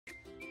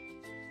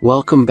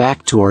Welcome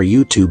back to our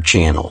YouTube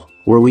channel,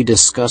 where we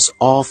discuss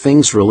all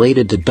things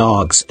related to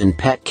dogs and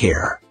pet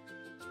care.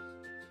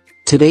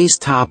 Today's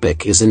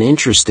topic is an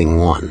interesting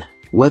one: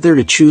 whether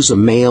to choose a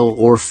male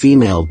or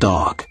female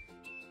dog.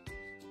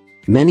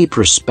 Many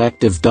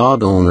prospective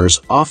dog owners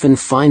often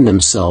find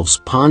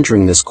themselves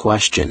pondering this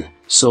question,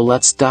 so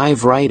let's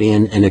dive right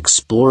in and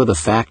explore the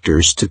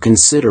factors to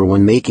consider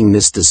when making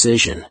this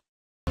decision.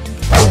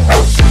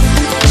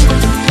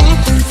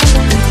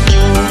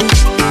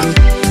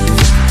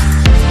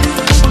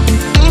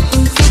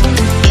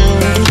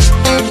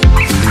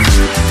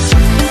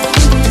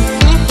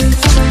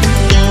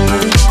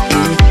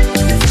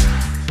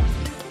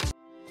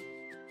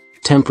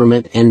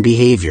 Temperament and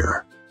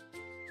behavior.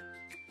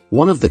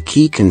 One of the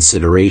key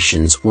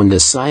considerations when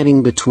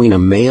deciding between a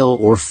male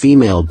or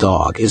female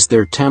dog is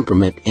their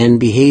temperament and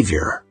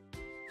behavior.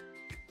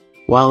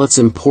 While it's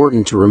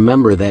important to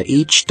remember that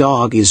each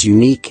dog is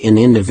unique and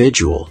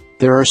individual,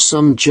 there are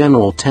some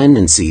general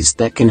tendencies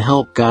that can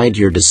help guide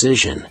your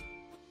decision.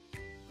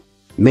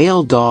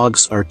 Male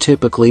dogs are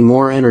typically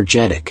more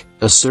energetic,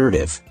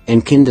 assertive,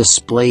 and can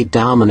display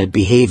dominant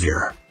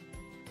behavior.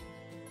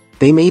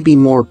 They may be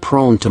more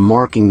prone to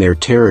marking their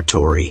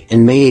territory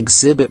and may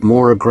exhibit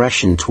more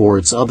aggression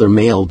towards other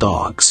male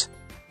dogs.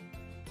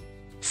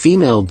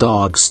 Female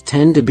dogs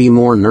tend to be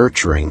more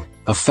nurturing,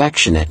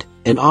 affectionate,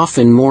 and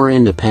often more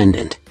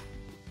independent.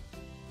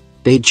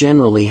 They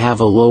generally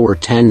have a lower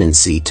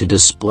tendency to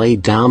display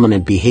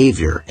dominant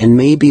behavior and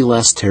may be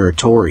less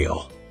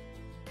territorial.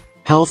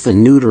 Health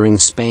and neutering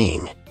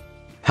spaying.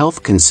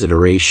 Health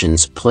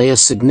considerations play a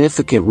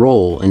significant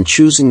role in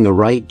choosing the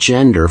right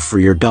gender for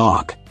your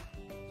dog.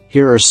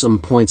 Here are some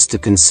points to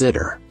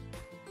consider.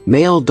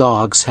 Male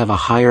dogs have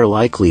a higher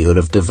likelihood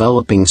of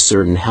developing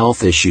certain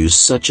health issues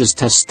such as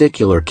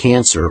testicular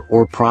cancer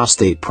or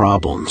prostate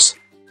problems.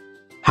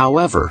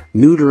 However,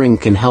 neutering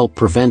can help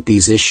prevent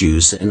these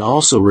issues and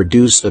also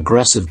reduce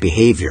aggressive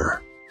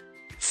behavior.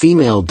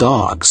 Female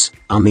dogs,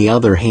 on the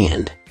other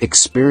hand,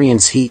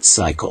 experience heat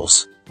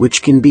cycles,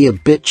 which can be a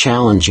bit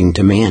challenging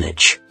to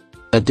manage.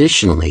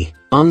 Additionally,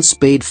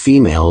 unspayed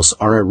females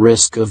are at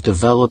risk of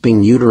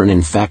developing uterine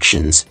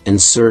infections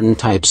and certain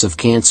types of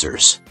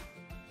cancers.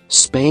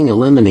 Spaying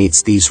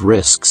eliminates these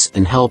risks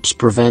and helps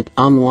prevent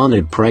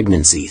unwanted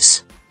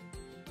pregnancies.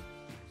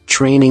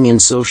 Training and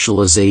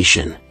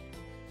socialization.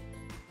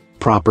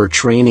 Proper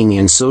training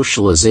and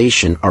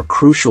socialization are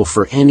crucial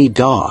for any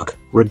dog,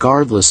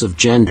 regardless of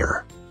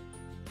gender.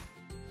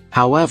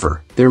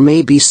 However, there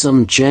may be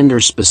some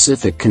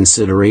gender-specific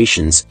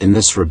considerations in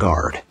this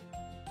regard.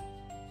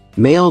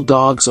 Male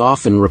dogs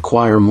often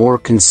require more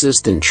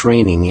consistent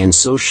training and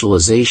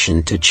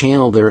socialization to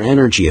channel their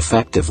energy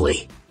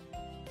effectively.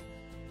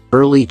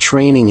 Early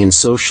training and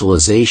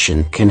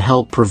socialization can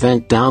help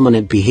prevent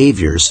dominant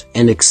behaviors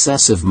and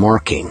excessive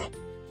marking.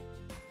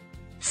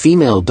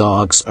 Female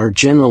dogs are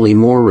generally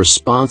more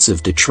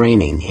responsive to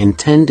training and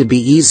tend to be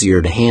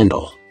easier to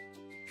handle.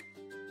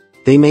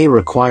 They may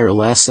require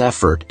less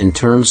effort in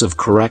terms of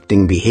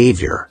correcting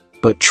behavior,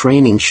 but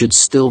training should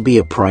still be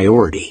a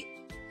priority.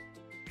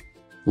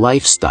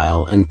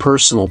 Lifestyle and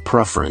personal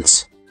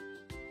preference.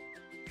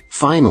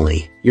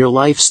 Finally, your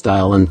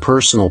lifestyle and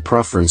personal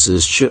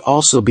preferences should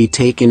also be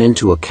taken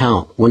into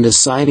account when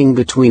deciding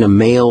between a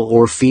male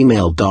or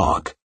female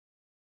dog.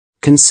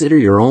 Consider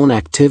your own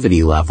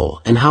activity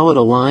level and how it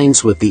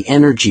aligns with the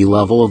energy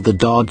level of the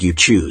dog you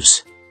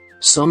choose.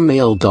 Some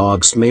male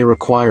dogs may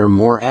require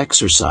more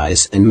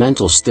exercise and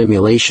mental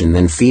stimulation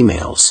than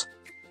females.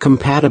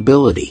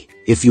 Compatibility.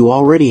 If you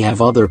already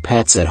have other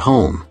pets at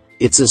home,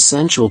 it's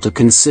essential to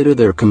consider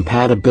their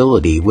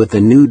compatibility with a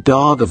new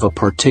dog of a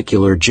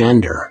particular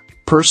gender.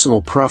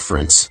 Personal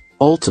preference.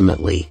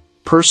 Ultimately,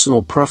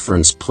 personal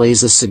preference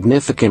plays a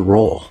significant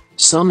role.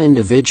 Some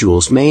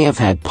individuals may have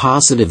had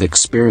positive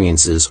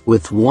experiences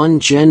with one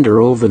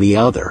gender over the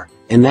other,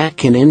 and that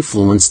can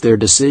influence their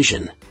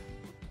decision.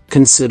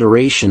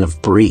 Consideration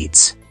of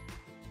breeds.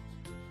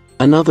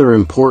 Another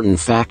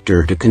important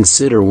factor to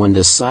consider when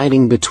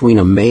deciding between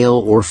a male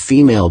or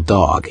female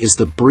dog is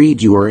the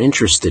breed you are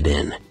interested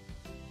in.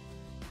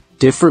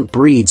 Different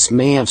breeds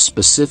may have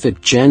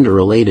specific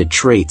gender-related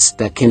traits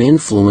that can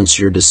influence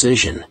your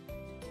decision.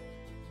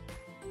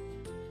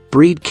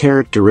 Breed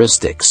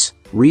characteristics.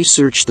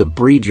 Research the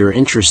breed you're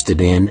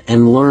interested in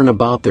and learn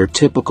about their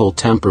typical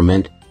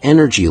temperament,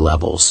 energy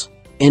levels,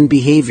 and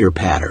behavior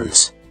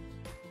patterns.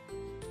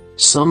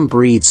 Some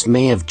breeds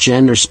may have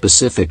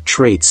gender-specific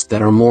traits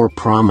that are more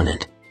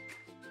prominent.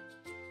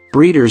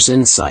 Breeders'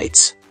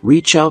 insights.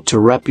 Reach out to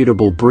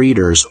reputable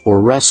breeders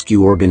or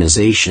rescue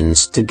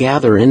organizations to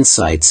gather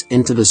insights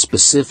into the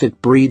specific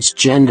breed's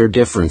gender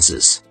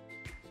differences.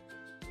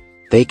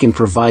 They can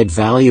provide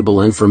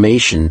valuable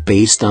information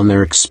based on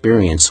their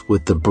experience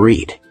with the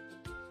breed.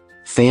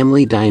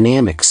 Family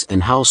dynamics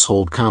and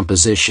household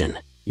composition.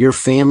 Your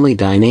family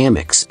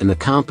dynamics and the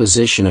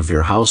composition of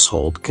your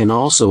household can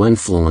also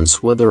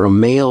influence whether a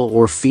male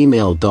or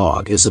female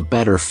dog is a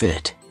better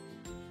fit.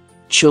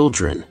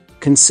 Children.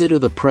 Consider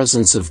the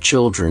presence of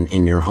children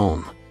in your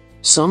home.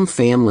 Some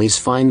families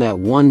find that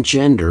one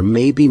gender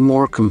may be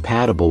more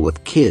compatible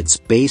with kids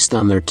based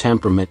on their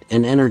temperament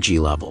and energy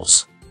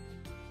levels.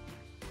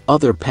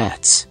 Other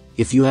pets.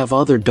 If you have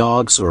other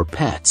dogs or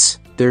pets,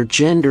 their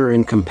gender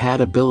and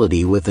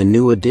compatibility with a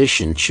new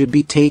addition should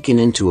be taken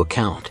into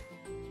account.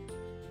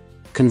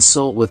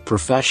 Consult with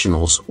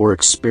professionals or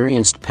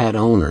experienced pet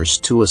owners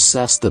to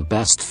assess the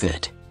best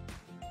fit.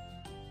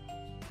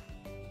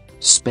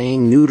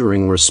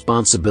 Spaying-neutering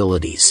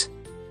responsibilities.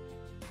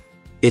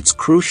 It's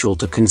crucial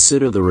to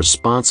consider the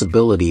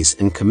responsibilities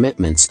and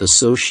commitments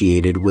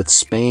associated with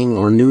spaying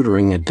or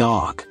neutering a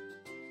dog.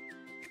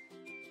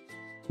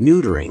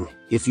 Neutering.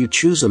 If you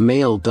choose a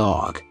male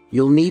dog,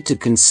 you'll need to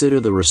consider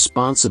the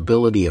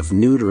responsibility of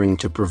neutering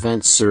to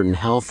prevent certain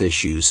health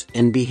issues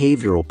and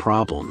behavioral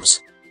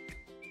problems.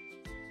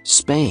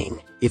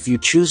 Spaying. If you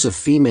choose a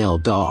female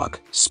dog,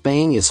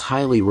 spaying is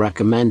highly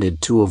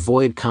recommended to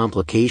avoid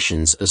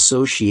complications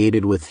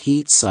associated with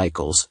heat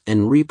cycles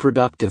and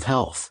reproductive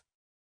health.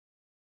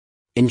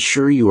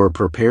 Ensure you are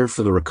prepared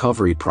for the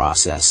recovery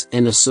process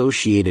and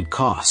associated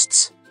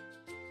costs.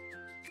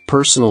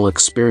 Personal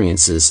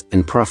experiences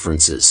and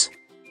preferences.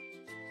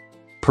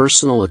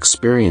 Personal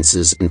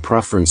experiences and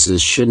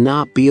preferences should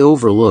not be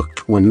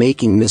overlooked when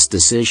making this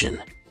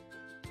decision.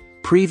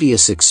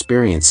 Previous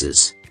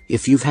experiences.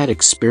 If you've had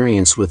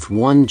experience with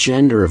one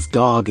gender of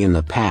dog in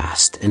the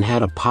past and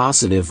had a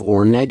positive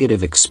or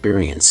negative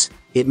experience,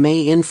 it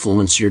may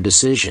influence your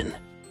decision.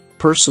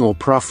 Personal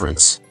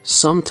preference.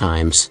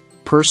 Sometimes,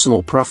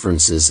 personal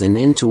preferences and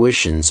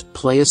intuitions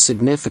play a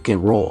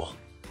significant role.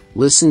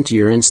 Listen to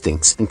your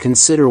instincts and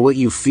consider what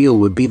you feel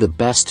would be the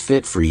best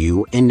fit for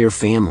you and your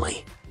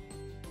family.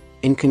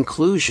 In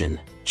conclusion,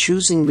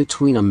 choosing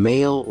between a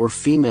male or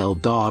female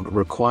dog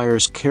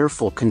requires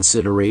careful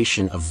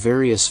consideration of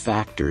various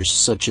factors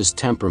such as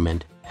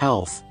temperament,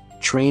 health,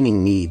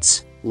 training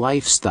needs,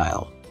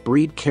 lifestyle,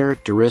 breed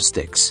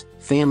characteristics,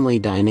 family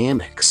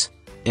dynamics,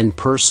 and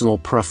personal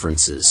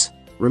preferences.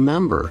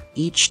 Remember,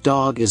 each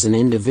dog is an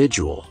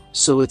individual,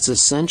 so it's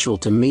essential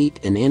to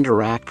meet and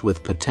interact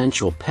with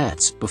potential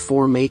pets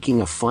before making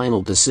a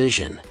final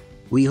decision.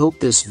 We hope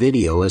this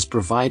video has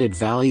provided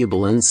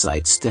valuable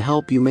insights to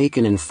help you make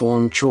an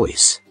informed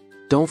choice.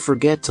 Don't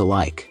forget to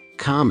like,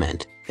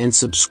 comment, and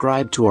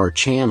subscribe to our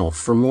channel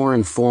for more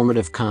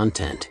informative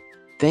content.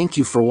 Thank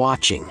you for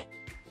watching.